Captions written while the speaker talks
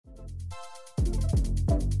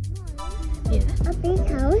Yeah. A big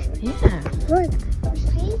house. Yeah. Look.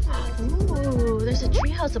 Ooh, there's a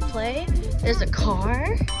treehouse to play. There's a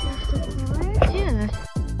car. Yeah.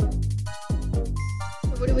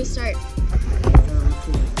 Where do we start?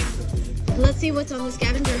 Let's see what's on the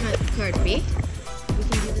scavenger hunt card, B. We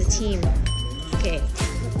can do the team. Okay.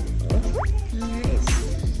 Alright.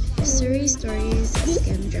 Surrey Stories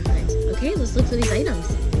Scavenger Hunt. Okay, let's look for these items.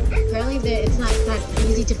 Apparently it's not that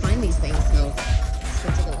easy to find these things, so let's go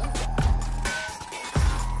take a look.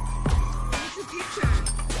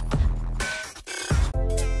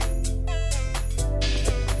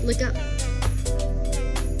 Look up.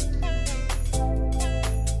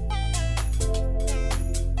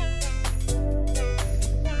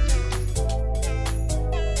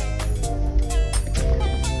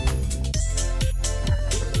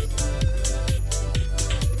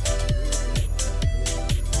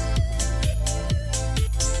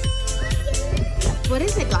 What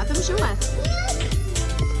is it, Gotham? Show us.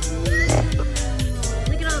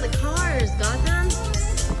 Look at all the cars, Gotham.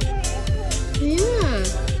 Yeah.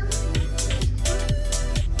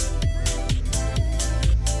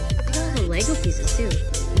 Look at all the Lego pieces too.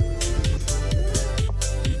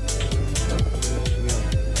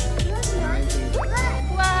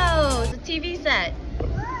 Whoa, it's a TV set.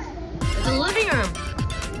 It's a living room.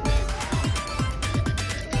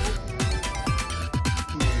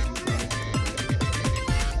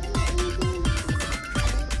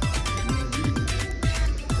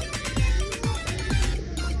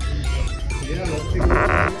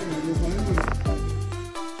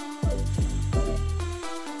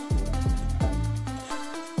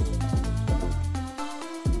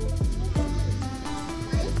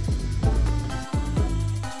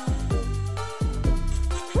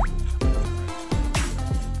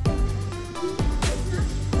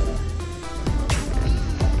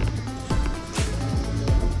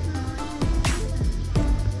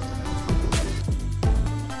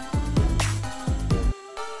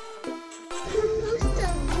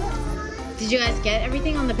 Did you guys get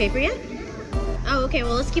everything on the paper yet? Oh, okay.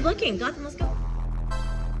 Well, let's keep looking. Gotham, let's go.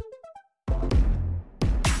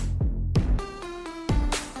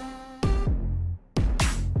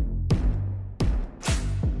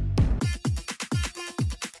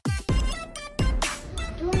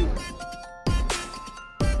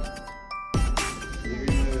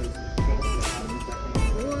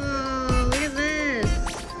 Whoa, look at this.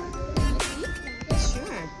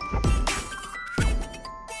 Sure.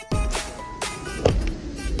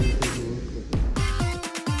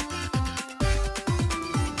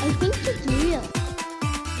 I think it's real.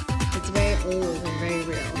 It's very old and very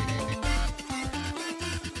real.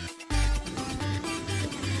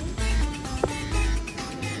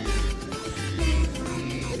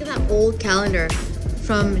 Look at that old calendar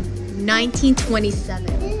from 1927.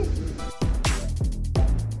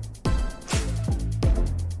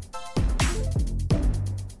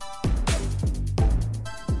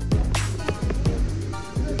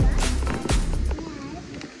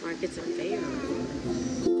 Markets and fairs.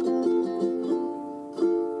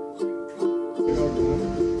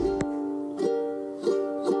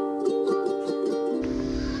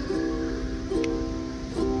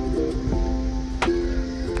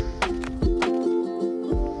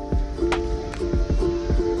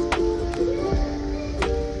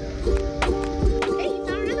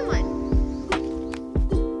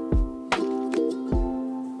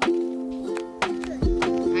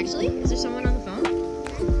 Actually, is there someone on the phone?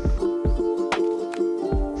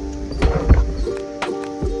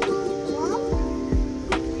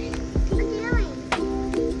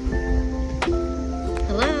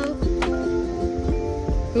 Hello?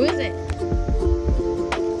 Who is it?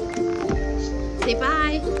 Say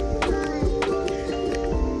bye.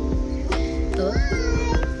 Hello?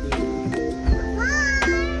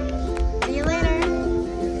 See you later.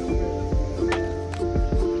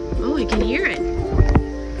 Oh, I can hear it.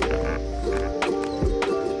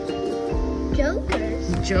 Jokers.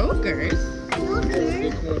 Jokers?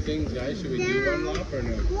 Jokers. 6 more things, guys. Should we do one lap or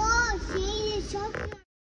no? Whoa, see the joker.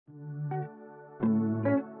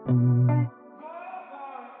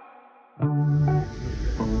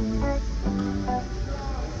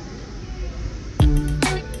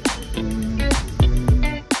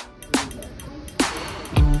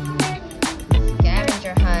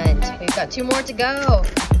 Scavenger hunt. We've got 2 more to go.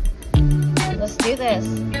 Let's do this.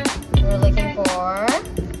 We're looking for...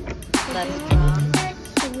 Let's draw.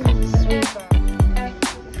 Sweeper.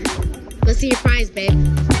 Let's see your prize, babe.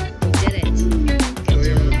 We did it. Good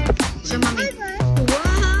job. Show mommy.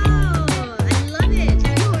 Wow! I love it. It's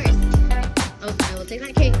yours. Oh, I will take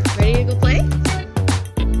that cake. Ready to go play?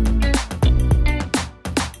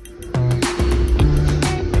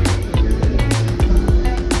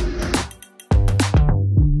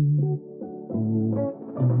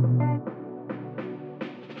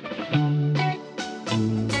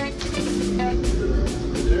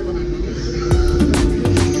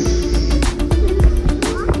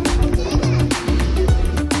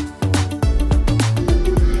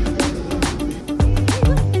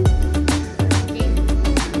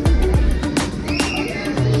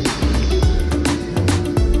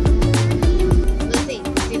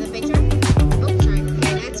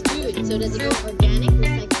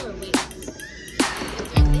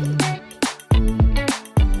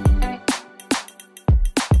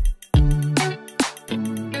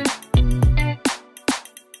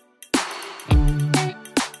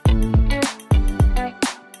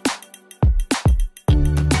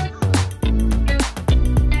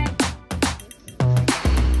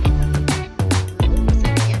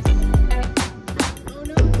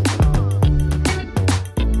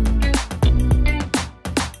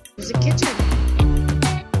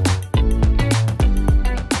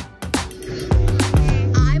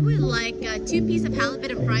 2-piece of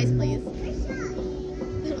halibut and fries, please.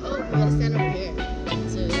 Oh, we gotta stand over here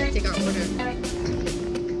to take our order.